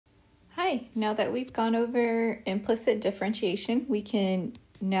Okay, now that we've gone over implicit differentiation, we can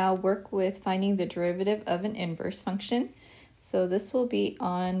now work with finding the derivative of an inverse function. So this will be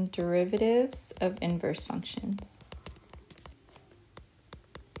on derivatives of inverse functions.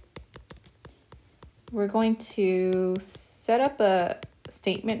 We're going to set up a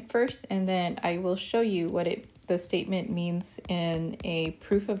statement first, and then I will show you what the statement means in a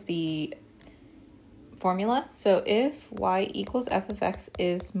proof of the formula. So if y equals f of x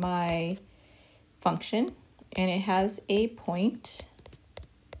is my function and it has a point,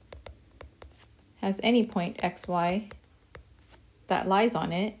 has any point xy that lies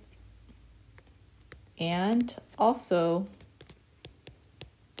on it, and also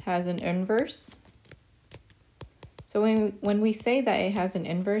has an inverse. So when we say that it has an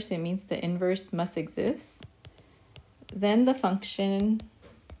inverse, it means the inverse must exist. Then the function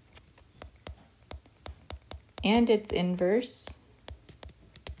and its inverse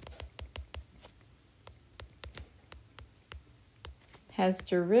has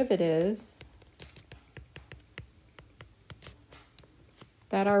derivatives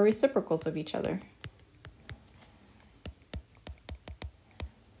that are reciprocals of each other.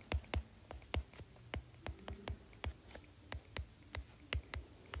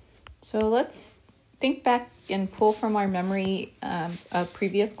 So let's think back and pull from our memory of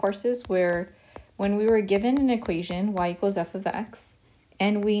previous courses where when we were given an equation, y equals f of x,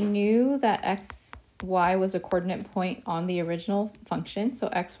 and we knew that xy was a coordinate point on the original function, so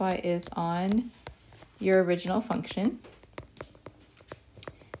xy is on your original function,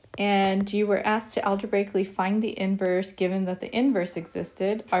 and you were asked to algebraically find the inverse given that the inverse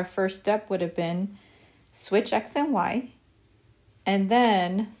existed, our first step would have been switch x and y, and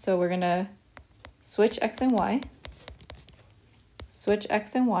then, so we're going to switch x and y, switch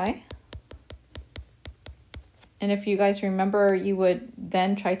x and y. And if you guys remember, you would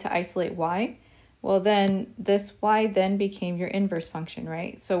then try to isolate y. Well, then this y then became your inverse function,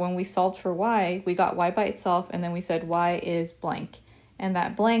 right? So when we solved for y, we got y by itself, and then we said y is blank. And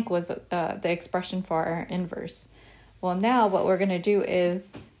that blank was the expression for our inverse. Well, now what we're going to do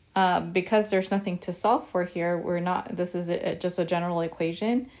is, because there's nothing to solve for here, this is just a general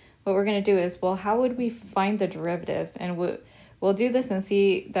equation. What we're going to do is, well, how would we find the derivative? And we'll do this and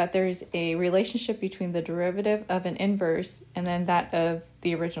see that there's a relationship between the derivative of an inverse and then that of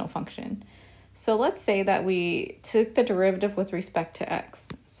the original function. So let's say that we took the derivative with respect to x.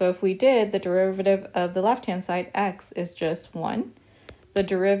 So if we did, the derivative of the left-hand side, x, is just 1. The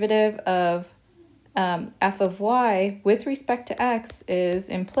derivative of f of y with respect to x is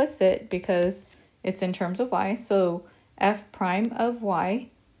implicit because it's in terms of y. So f prime of y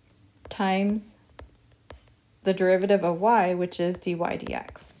times the derivative of y, which is dy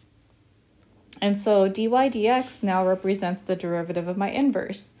dx. And so dy dx now represents the derivative of my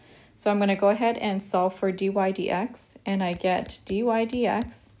inverse. So I'm going to go ahead and solve for dy dx, and I get dy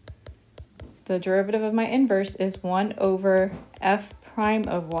dx. The derivative of my inverse is 1 over f prime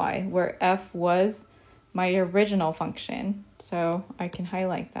of y, where f was my original function. So I can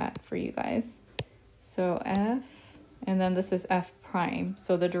highlight that for you guys. So f, and then this is f prime,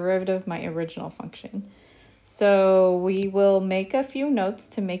 so the derivative of my original function. So we will make a few notes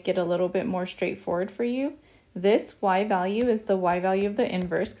to make it a little bit more straightforward for you. This y value is the y value of the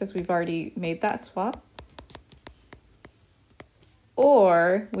inverse because we've already made that swap.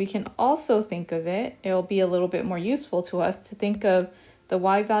 Or we can also think of it'll be a little bit more useful to us to think of the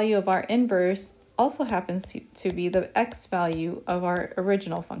y value of our inverse also happens to be the x value of our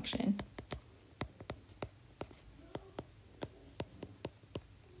original function.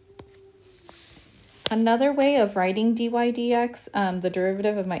 Another way of writing dy dx, the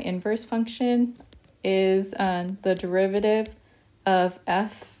derivative of my inverse function, is the derivative of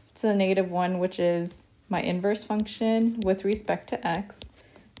f to the negative 1, which is my inverse function with respect to x,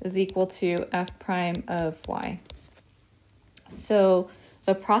 is equal to f prime of y. So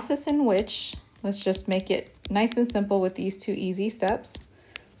the process in which, let's just make it nice and simple with these two easy steps.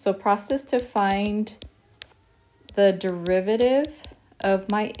 So process to find the derivative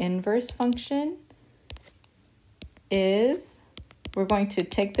of my inverse function is, we're going to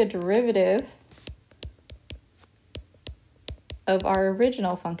take the derivative of our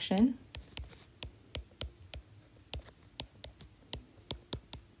original function,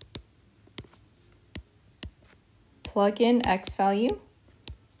 plug in x value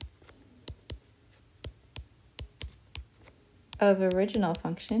of original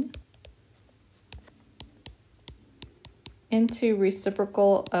function into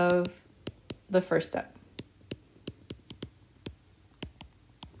reciprocal of the first step.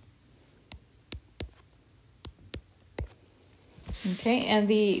 Okay, and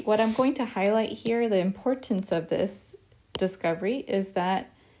what I'm going to highlight here, the importance of this discovery is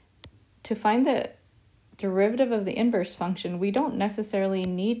that to find the derivative of the inverse function, we don't necessarily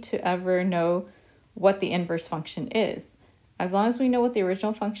need to ever know what the inverse function is. As long as we know what the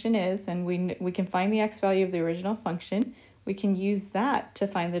original function is and we can find the x value of the original function, we can use that to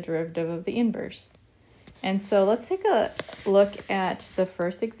find the derivative of the inverse. And so let's take a look at the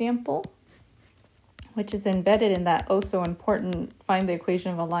first example, which is embedded in that oh so important find the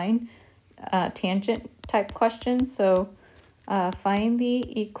equation of a line tangent type question. So find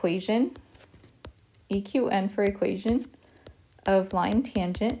the equation, EQN for equation, of line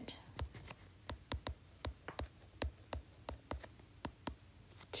tangent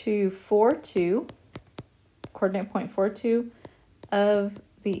to 4, 2, coordinate point 4, 2 of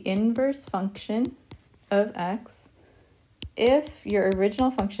the inverse function of x if your original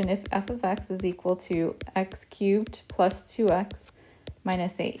function, if f of x is equal to x cubed plus 2x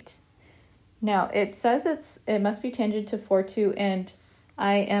minus 8. Now it says it must be tangent to 4, 2, and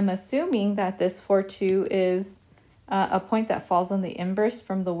I am assuming that this 4, 2 is a point that falls on the inverse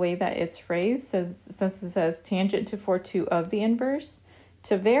from the way that it's phrased, since it says tangent to 4, 2 of the inverse.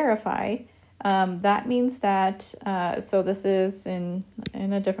 To verify, that means that, so this is in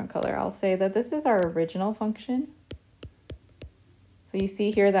a different color. I'll say that this is our original function. So you see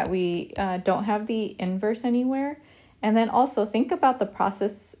here that we don't have the inverse anywhere. And then also think about the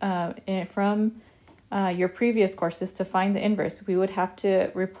process from your previous courses to find the inverse. We would have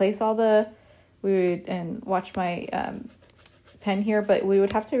to replace and watch my pen here, but we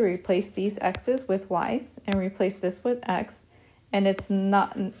would have to replace these x's with y's and replace this with x. And it's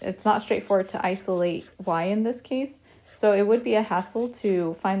not straightforward to isolate y in this case. So it would be a hassle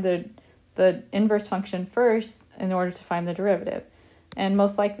to find the inverse function first in order to find the derivative. And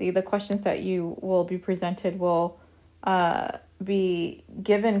most likely the questions that you will be presented will be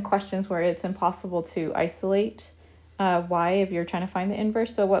given questions where it's impossible to isolate y if you're trying to find the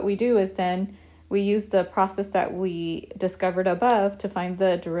inverse. So what we do is then we use the process that we discovered above to find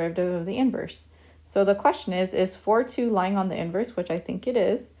the derivative of the inverse. So the question is 4, 2 lying on the inverse, which I think it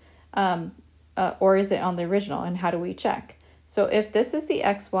is, or is it on the original, and how do we check? So if this is the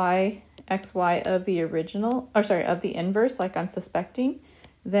xy of the original, of the inverse, like I'm suspecting,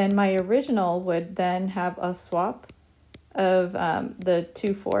 then my original would then have a swap of the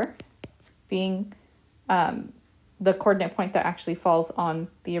 2, 4 being the coordinate point that actually falls on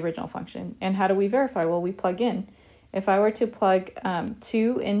the original function. And how do we verify? Well, we plug in. If I were to plug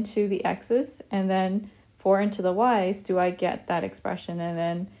 2 into the x's and then 4 into the y's, do I get that expression? And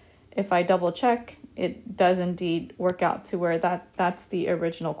then if I double check, it does indeed work out to where that's the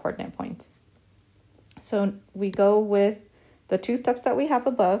original coordinate point. So we go with the two steps that we have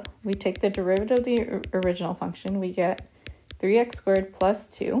above. We take the derivative of the original function. We get 3x squared plus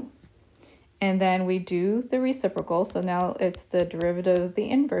 2. And then we do the reciprocal. So now it's the derivative of the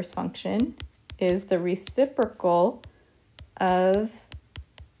inverse function is the reciprocal of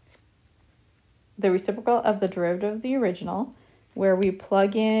the derivative of the original, where we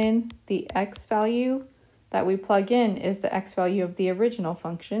plug in the x value that we plug in is the x value of the original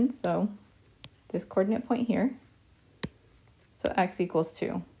function. So this coordinate point here. So x equals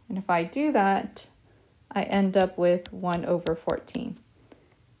 2. And if I do that, I end up with 1 over 14.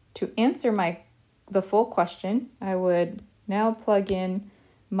 To answer the full question, I would now plug in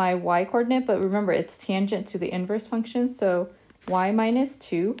my y coordinate, but remember it's tangent to the inverse function, so y minus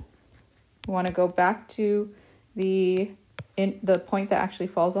 2. We want to go back to the point that actually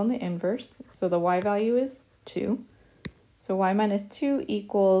falls on the inverse, so the y value is 2. So y minus 2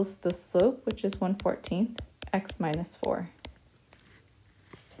 equals the slope, which is 1/14, x minus 4.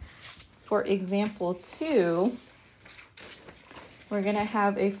 For example 2, we're going to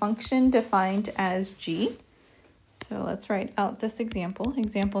have a function defined as g. So let's write out this example.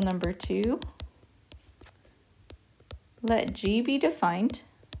 Example number 2. Let g be defined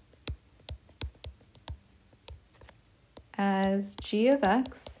as g of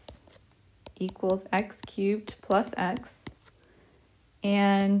x equals x cubed plus x.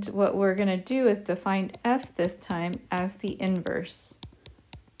 And what we're going to do is define f this time as the inverse.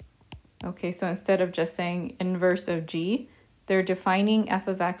 Okay, so instead of just saying inverse of g, they're defining f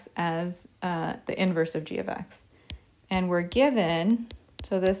of x as the inverse of g of x. And we're given,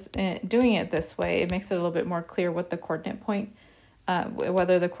 so this doing it this way, it makes it a little bit more clear what the coordinate point,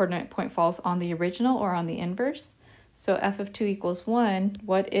 whether the coordinate point falls on the original or on the inverse. So f of 2 equals 1,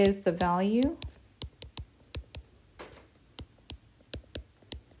 what is the value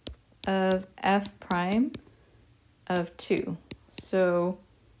of f prime of 2? So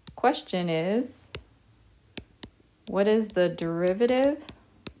question is, what is the derivative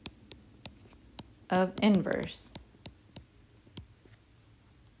of inverse?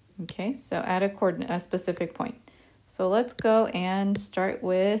 Okay, so at a specific point. So let's go and start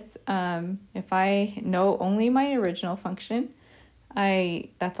with, if I know only my original function,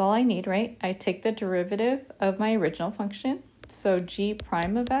 that's all I need, right? I take the derivative of my original function. So g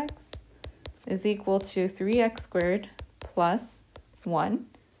prime of x is equal to 3x squared plus 1.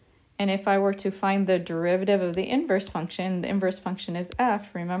 And if I were to find the derivative of the inverse function is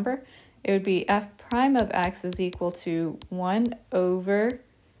f, remember? It would be f prime of x is equal to 1 over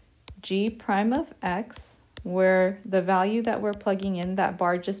g prime of x, where the value that we're plugging in, that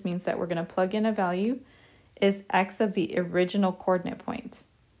bar just means that we're going to plug in a value, is x of the original coordinate point.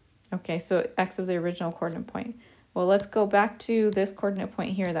 Okay, so x of the original coordinate point. Well, let's go back to this coordinate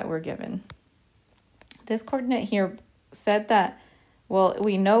point here that we're given. This coordinate here said that, well,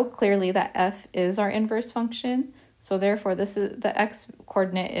 we know clearly that f is our inverse function, so therefore this is the x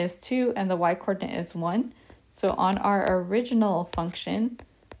coordinate is 2 and the y coordinate is 1. So on our original function,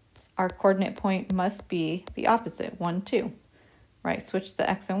 our coordinate point must be the opposite, 1, 2, right? Switch the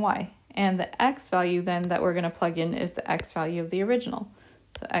x and y. And the x value then that we're going to plug in is the x value of the original.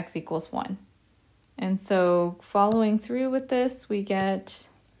 So x equals 1. And so following through with this, we get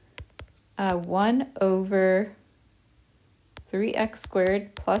 1 over 3x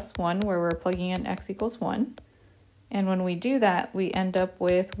squared plus 1, where we're plugging in x equals 1. And when we do that, we end up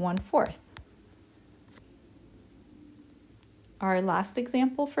with 1/4. Our last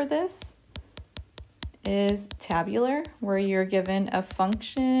example for this is tabular, where you're given a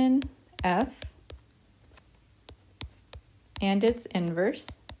function f and its inverse,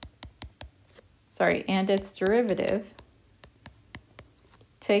 and its derivative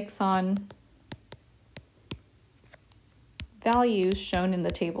takes on values shown in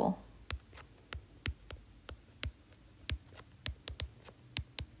the table.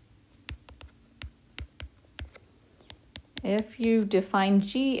 If you define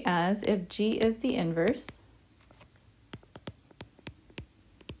g as, if g is the inverse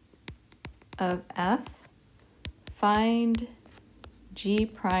of f, find g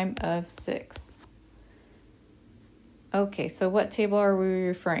prime of 6. Okay, so what table are we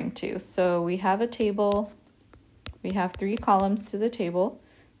referring to? So we have a table, we have 3 columns to the table,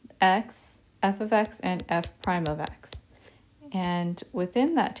 x, f of x, and f prime of x. And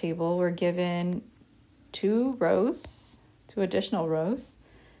within that table, we're given 2 additional rows,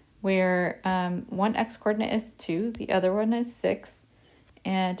 where one x coordinate is 2, the other one is 6,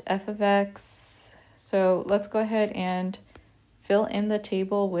 and f of x. So let's go ahead and fill in the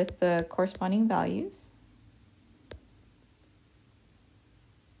table with the corresponding values.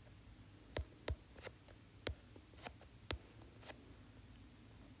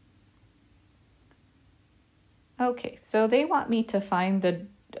 Okay, so they want me to find the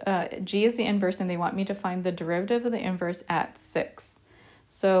g is the inverse, and they want me to find the derivative of the inverse at 6.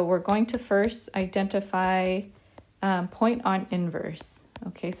 So we're going to first identify point on inverse.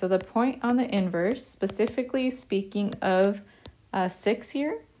 Okay, so the point on the inverse, specifically speaking of 6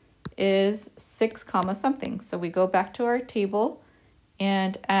 here, is 6 comma something. So we go back to our table,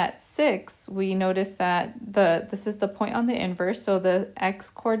 and at 6, we notice that this is the point on the inverse, so the x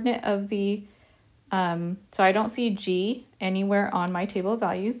coordinate of the so I don't see g anywhere on my table of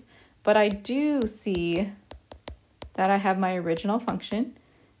values, but I do see that I have my original function,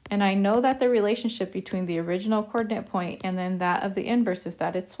 and I know that the relationship between the original coordinate point and then that of the inverse is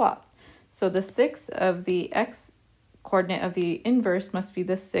that it's swapped. So the 6 of the x coordinate of the inverse must be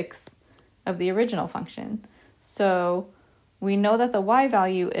the 6 of the original function. So we know that the y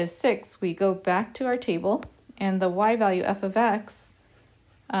value is 6. We go back to our table, and the y value f of x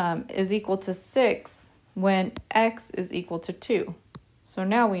is equal to 6 when x is equal to 2. So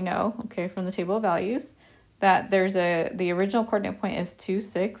now we know, okay, from the table of values, that the original coordinate point is 2,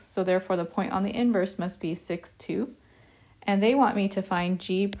 6, so therefore the point on the inverse must be 6, 2. And they want me to find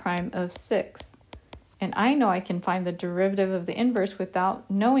g prime of 6. And I know I can find the derivative of the inverse without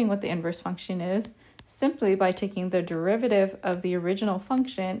knowing what the inverse function is, simply by taking the derivative of the original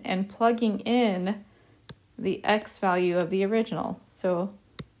function and plugging in the x value of the original. So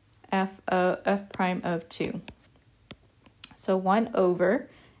f prime of 2. So 1 over,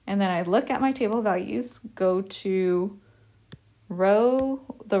 and then I look at my table of values, go to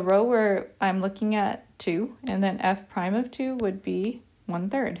the row where I'm looking at 2, and then f prime of 2 would be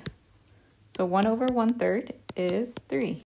 1/3. So 1 over 1/3 is 3.